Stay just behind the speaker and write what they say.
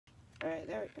Alright,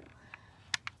 there we go.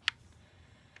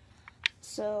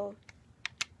 So,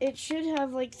 it should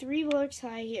have like 3 blocks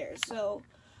high here. So,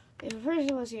 if a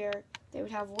person was here, they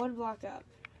would have 1 block up.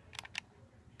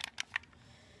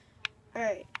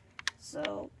 Alright,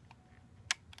 so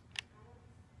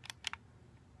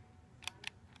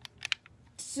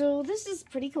this is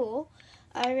pretty cool.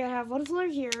 I'm gonna have 1 floor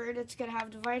here, and it's gonna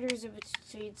have dividers in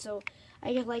between, so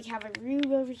I can like have a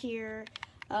room over here,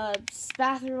 a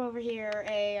bathroom over here,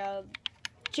 a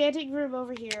chanting room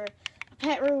over here, a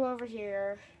pet room over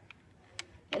here,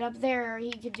 and up there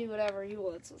he can do whatever he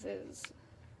wants with his.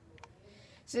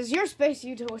 This is your space,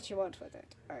 you do what you want with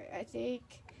it. Alright, I think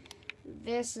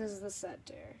this is the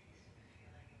center.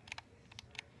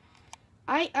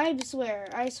 I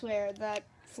swear that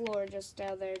floor just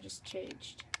down there just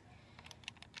changed.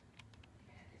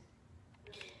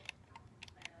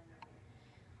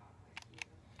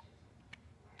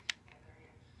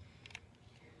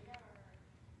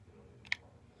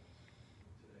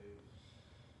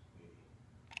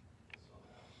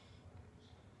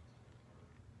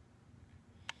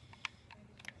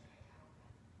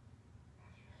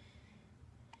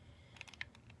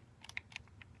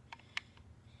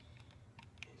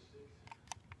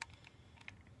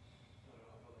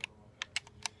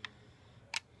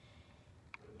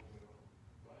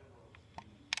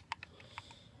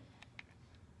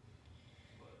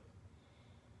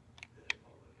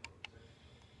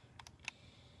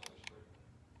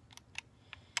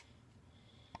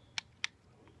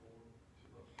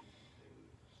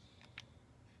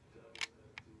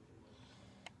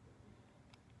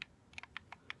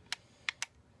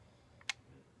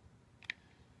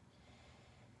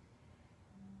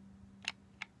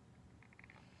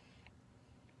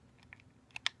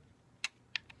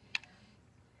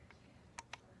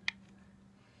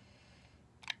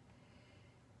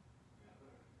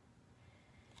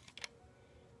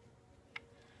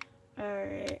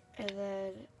 Alright, and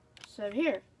then, so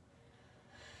here.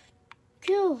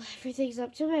 Cool, everything's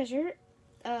up to measure.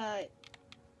 That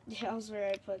was where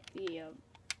I put the,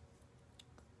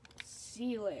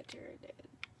 sea lantern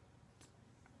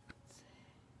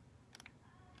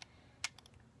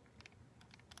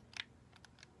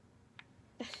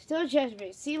in. Don't judge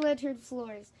me, sea lantern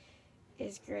floors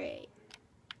is great.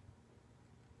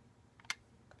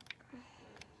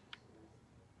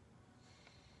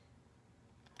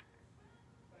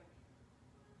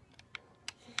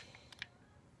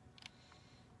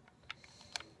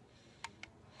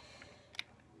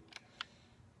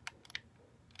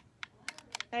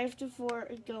 I have to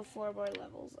go 4 more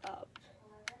levels up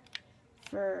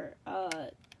for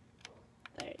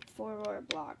 4 more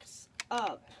blocks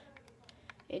up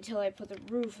until I put the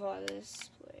roof on this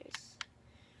place.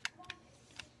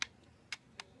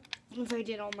 If I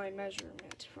did all my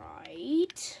measurements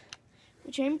right,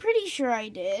 which I'm pretty sure I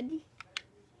did.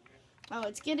 Oh,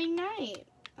 it's getting night.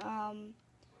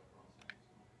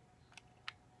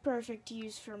 Perfect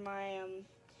use for my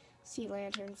sea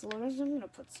lantern floors. I'm gonna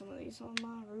put some of these on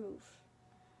my roof.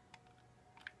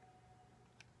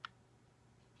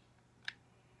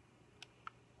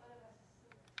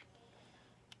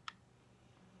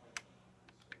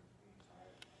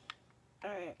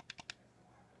 Alright.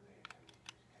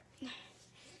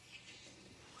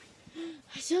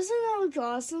 Doesn't that look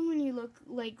awesome when you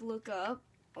look up?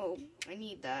 Oh, I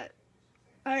need that.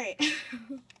 Alright.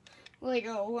 Like,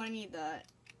 oh, I need that.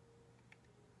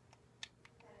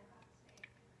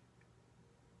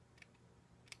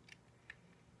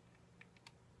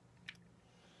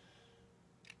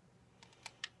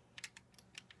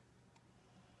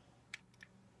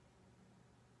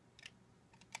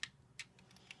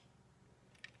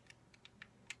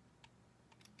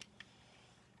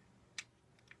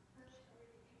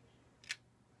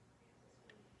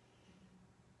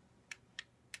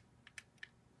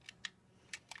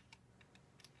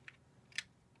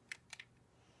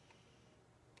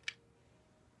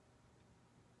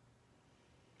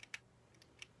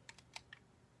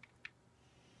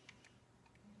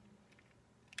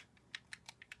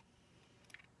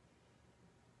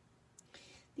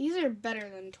 These are better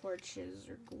than torches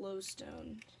or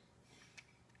glowstone.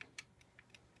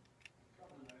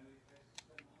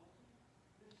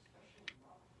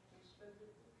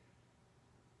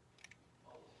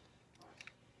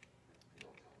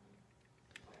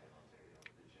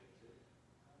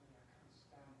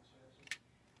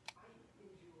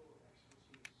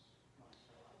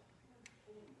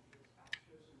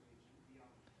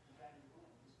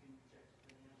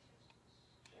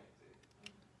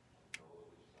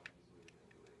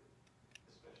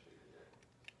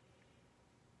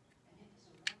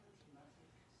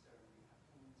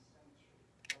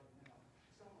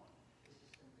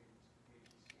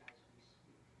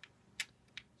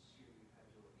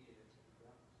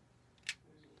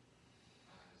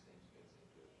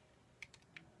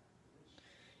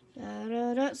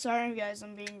 Sorry, guys,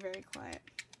 I'm being very quiet.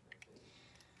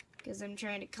 Because I'm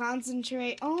trying to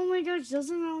concentrate. Oh my gosh,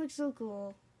 doesn't that look so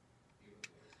cool?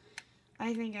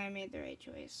 I think I made the right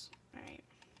choice. Alright.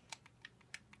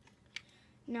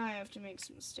 Now I have to make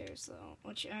some stairs, though,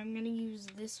 which I'm going to use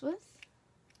this with.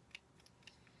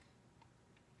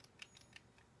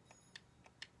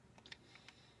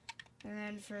 And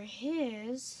then for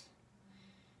his,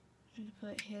 I'm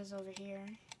going to put his over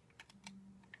here.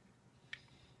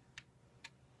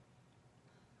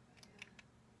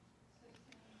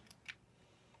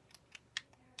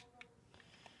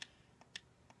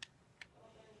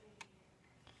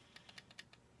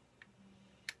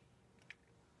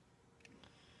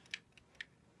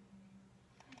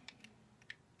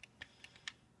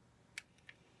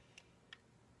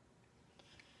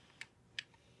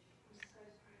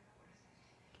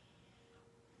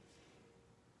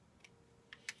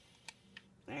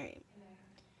 Alright.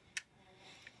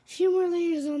 A few more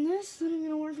layers on this, then I'm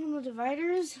going to work on the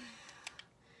dividers.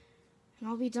 And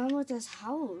I'll be done with this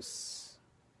house.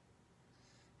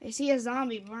 I see a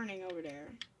zombie burning over there.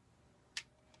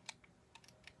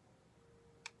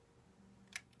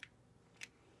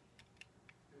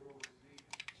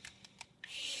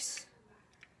 Jeez.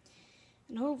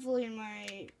 And hopefully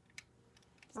my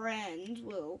friend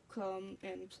will come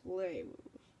and play.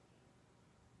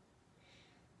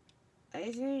 I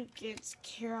think it's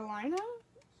Carolina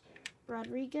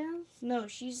Rodriguez. No,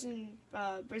 she's in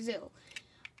Brazil.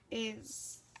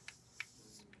 Is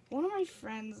one of my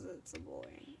friends that's a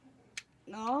boy.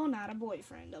 No, not a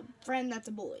boyfriend. A friend that's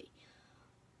a boy.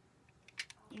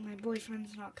 My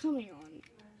boyfriend's not coming on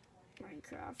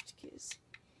Minecraft because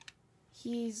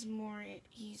he's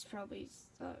probably,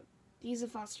 he's a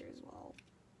foster as well.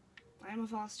 I'm a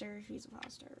foster, he's a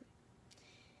foster.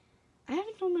 I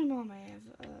haven't told my mom I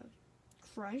have a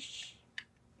crush.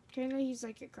 Kinda, he's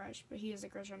like a crush, but he has a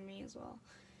crush on me as well.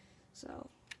 So.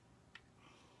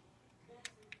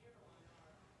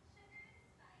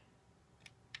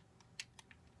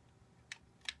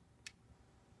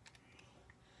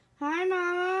 Hi,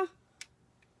 Mama.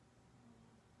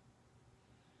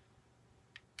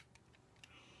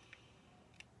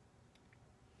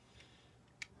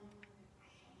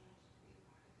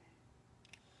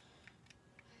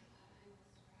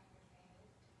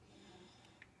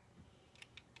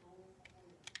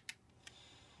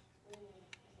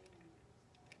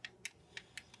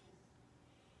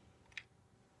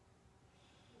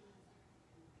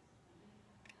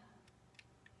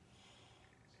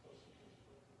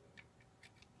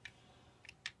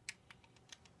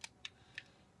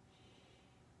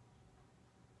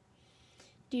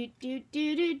 Do do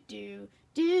do do do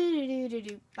do do do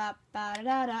do ba ba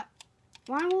da da.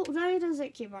 Why does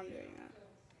it keep on doing that?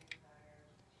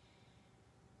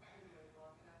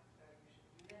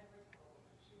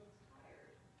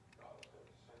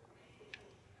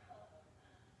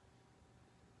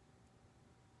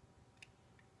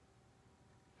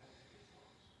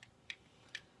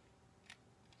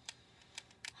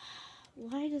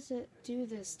 Why does it do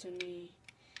this to me?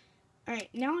 Alright,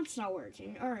 now it's not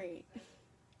working. Alright.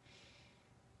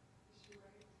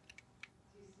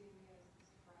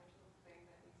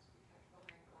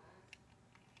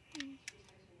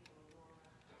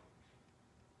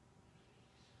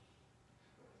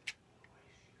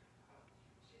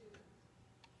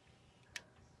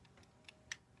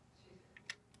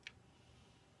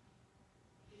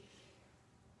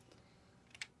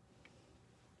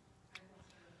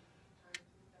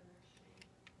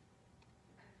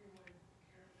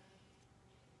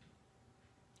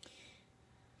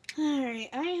 Alright,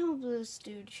 I hope this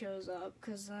dude shows up,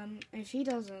 because if he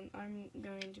doesn't, I'm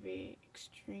going to be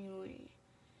extremely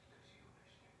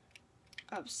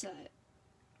upset.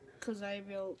 Because I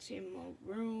built him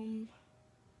a room.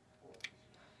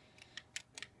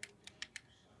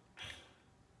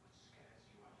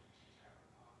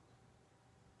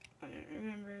 I don't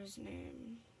remember his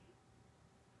name.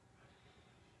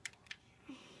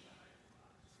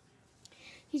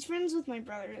 He's friends with my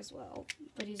brother as well,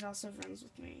 but he's also friends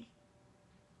with me.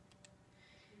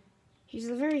 He's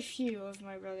the very few of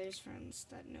my brother's friends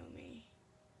that know me.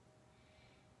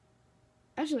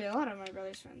 Actually, a lot of my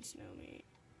brother's friends know me.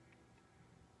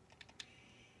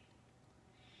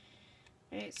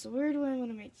 Alright, so where do I want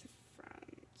to make the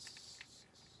fronts?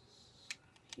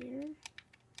 Here?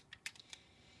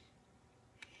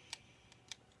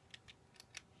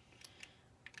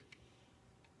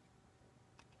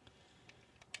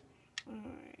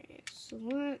 Alright, so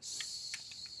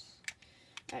let's...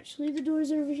 Actually, the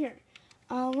doors are over here.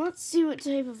 Let's see what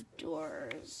type of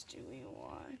doors do we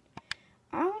want.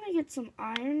 I want to get some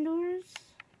iron doors.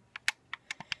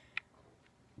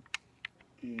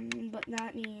 But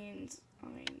that means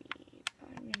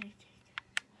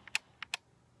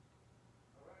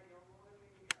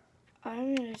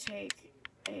I'm gonna take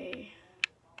a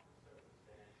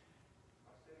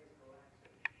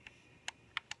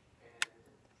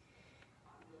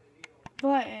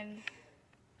button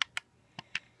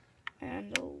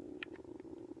and a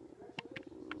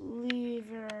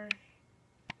lever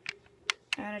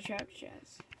and a trap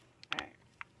chest. Alright.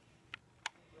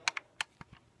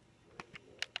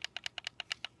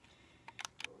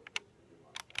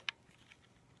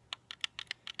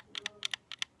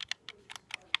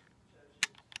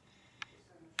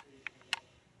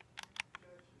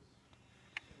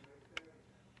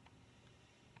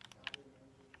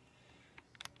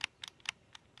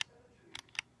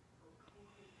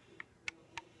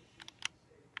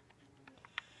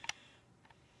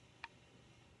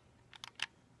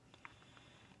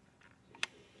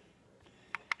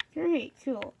 Great,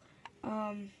 cool.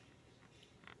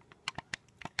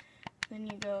 Then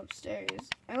you go upstairs.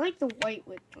 I like the white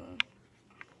with the...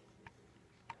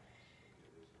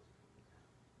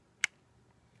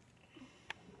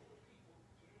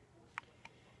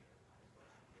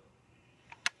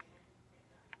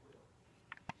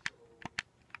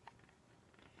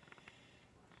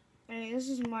 Alright, this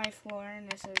is my floor,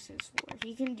 and this is his floor.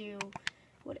 He can do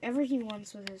whatever he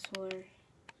wants with his floor.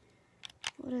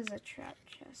 What does a trap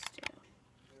chest do?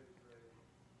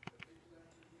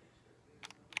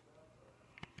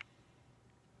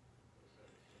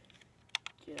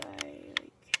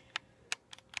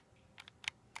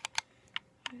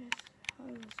 How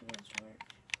is this supposed to work?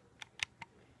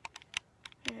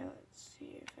 Yeah, let's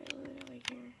see if I load it like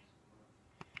here.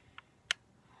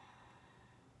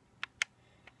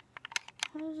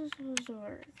 How is this supposed to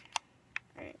work?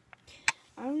 Alright.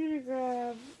 I'm gonna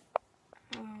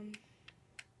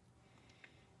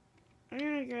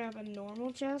grab a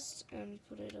normal chest and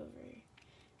put it over here.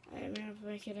 I'm gonna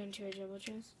make it into a double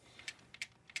chest.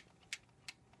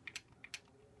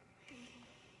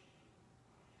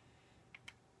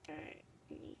 Alright,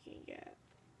 you can get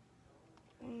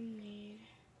one need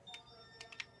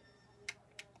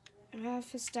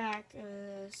half a stack of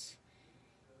this.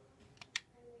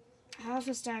 Half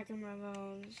a stack of my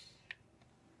bones.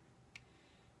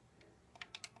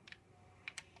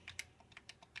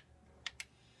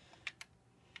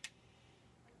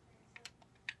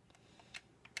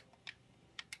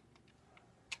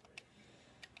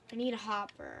 I need a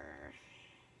hopper.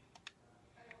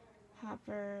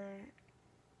 Hopper.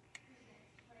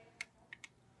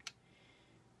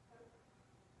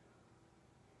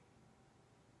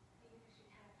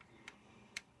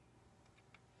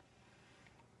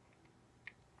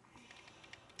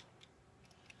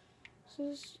 So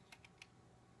this,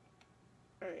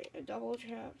 alright, a double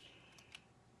trap.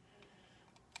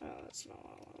 Oh, that's not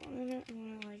what I wanted it. I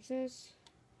want it like this.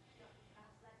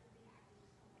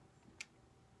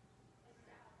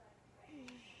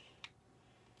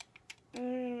 And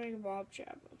I'm gonna make a bob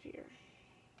trap up here.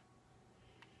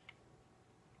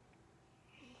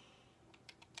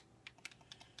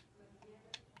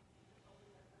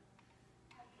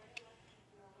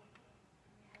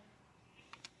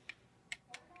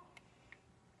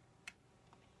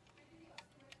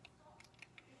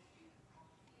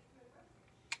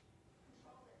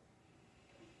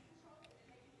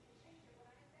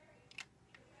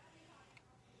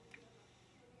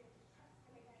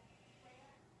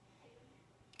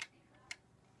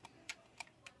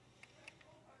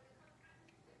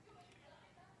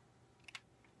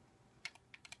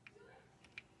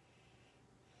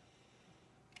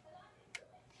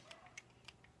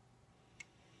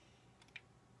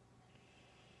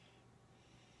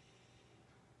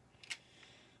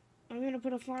 I'm going to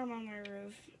put a farm on my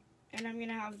roof, and I'm going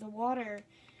to have the water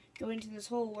go into this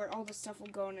hole where all the stuff will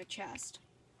go in a chest.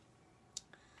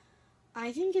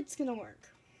 I think it's going to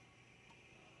work.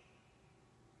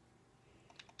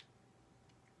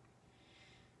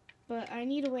 But I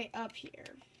need a way up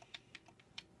here,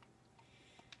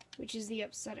 which is the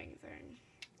upsetting thing.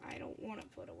 I don't want to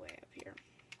put a way up here.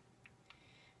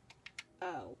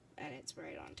 Oh, and it's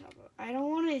right on top of it. I don't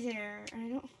want it there.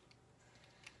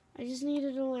 I just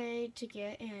needed a way to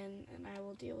get in, and I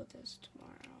will deal with this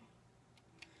tomorrow.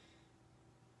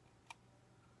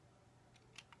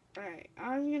 Alright,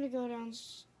 I'm going to go down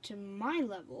to my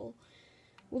level.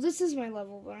 Well, this is my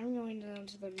level, but I'm going down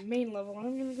to the main level, and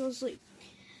I'm going to go to sleep.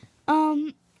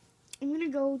 I'm going to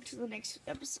go to the next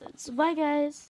episode. So, bye, guys.